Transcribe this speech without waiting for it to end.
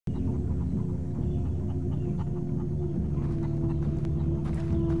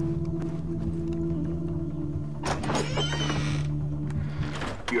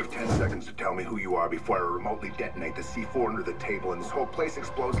tell me who you are before I remotely detonate the C4 under the table and this whole place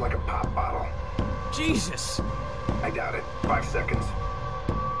explodes like a pop bottle. Jesus! I doubt it. 5 seconds.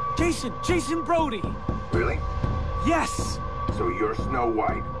 Jason Brody! Really? Yes! So you're Snow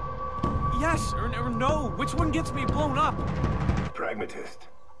White? Yes, or no. Which one gets me blown up? Pragmatist.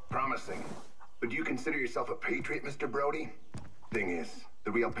 Promising. But do you consider yourself a patriot, Mr. Brody? Thing is,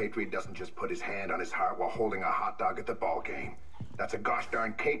 the real patriot doesn't just put his hand on his heart while holding a hot dog at the ball game. That's a gosh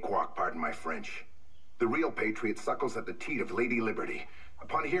darn cakewalk, pardon my French. The real patriot suckles at the teat of Lady Liberty.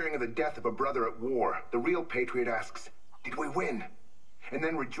 Upon hearing of the death of a brother at war, the real patriot asks, "Did we win?" And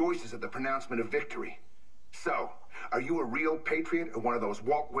then rejoices at the pronouncement of victory. So, are you a real patriot or one of those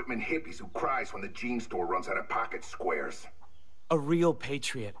Walt Whitman hippies who cries when the jean store runs out of pocket squares? A real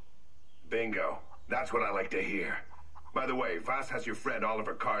patriot. Bingo. That's what I like to hear. By the way, Voss has your friend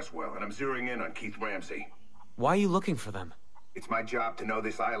Oliver Carswell, and I'm zeroing in on Keith Ramsey. Why are you looking for them? It's my job to know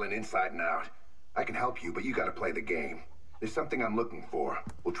this island inside and out. I can help you, but you gotta play the game. There's something I'm looking for.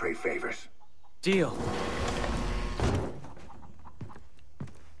 We'll trade favors. Deal.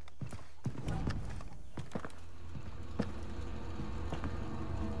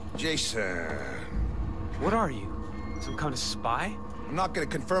 Jason. What are you? Some kind of spy? I'm not gonna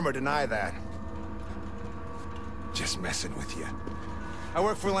confirm or deny that. Just messing with you. I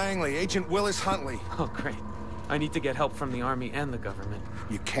work for Langley, Agent Willis Huntley. Oh, great. I need to get help from the Army and the government.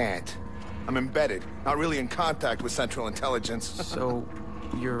 You can't. I'm embedded, not really in contact with Central Intelligence. So,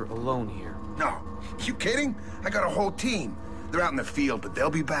 you're alone here? No. You kidding? I got a whole team. They're out in the field, but they'll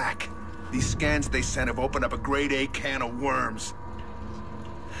be back. These scans they sent have opened up a grade A can of worms.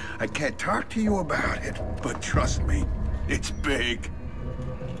 I can't talk to you about it, but trust me, it's big.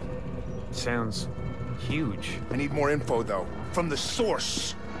 Sounds huge. I need more info, though, from the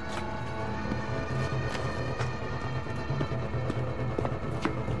source.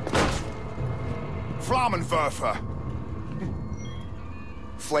 Flammenwerfer.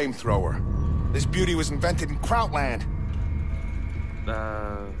 Flamethrower. This beauty was invented in Krautland.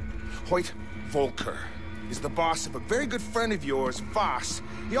 Hoyt Volker is the boss of a very good friend of yours, Voss.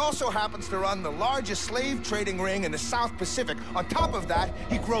 He also happens to run the largest slave trading ring in the South Pacific. On top of that,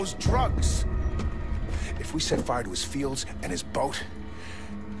 he grows drugs. If we set fire to his fields and his boat,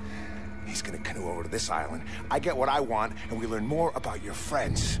 he's gonna canoe over to this island. I get what I want, and we learn more about your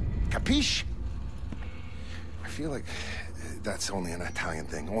friends. Capiche? I feel like that's only an Italian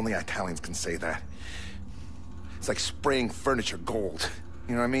thing. Only Italians can say that. It's like spraying furniture gold.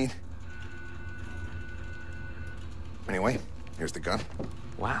 You know what I mean? Anyway, here's the gun.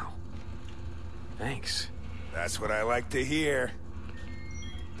 Wow. Thanks. That's what I like to hear.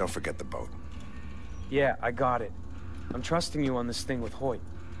 Don't forget the boat. Yeah, I got it. I'm trusting you on this thing with Hoyt.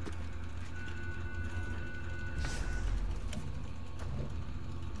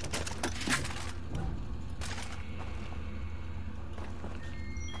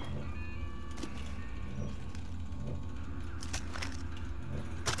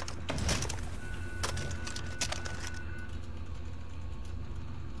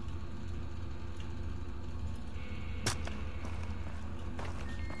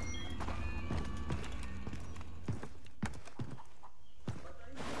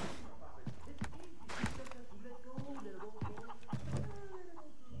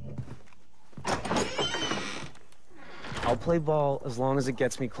 I'll play ball as long as it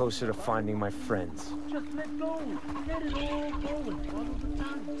gets me closer to finding my friends. Just let go. Let it all go and follow the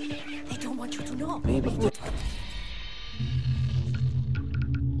time. They don't want you to know. Maybe.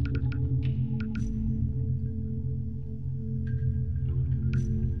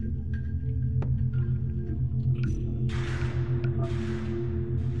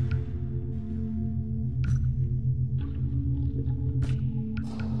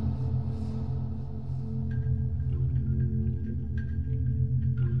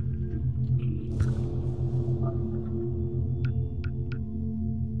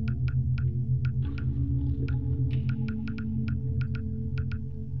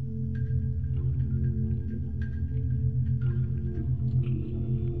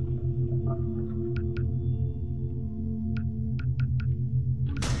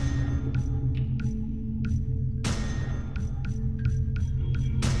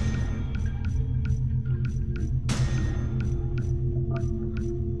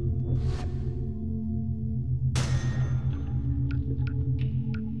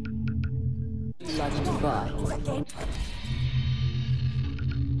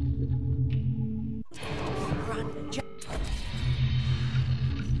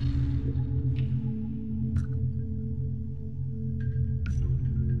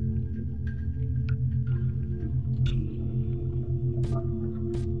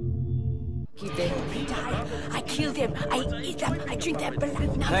 them, I eat them, I drink their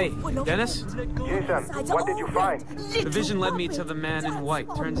blood. Now Hey, full of Dennis? Jason, what did you find? The vision led me to the man in white.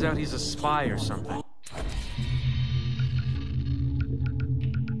 Turns out he's a spy or something.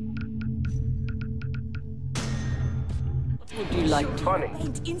 Would you like to Funny.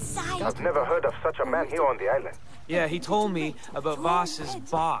 paint inside? I've never heard of such a man here on the island. Yeah, he told me about Voss's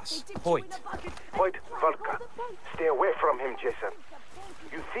boss, Hoyt. Hoyt Volker. Stay away from him, Jason.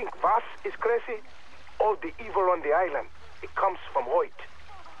 You think Voss is crazy? All the evil on the island, it comes from Hoyt.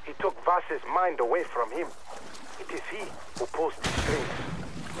 He took Voss's mind away from him. It is he who pulls the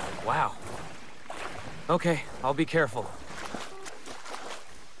strings. Wow. Okay, I'll be careful.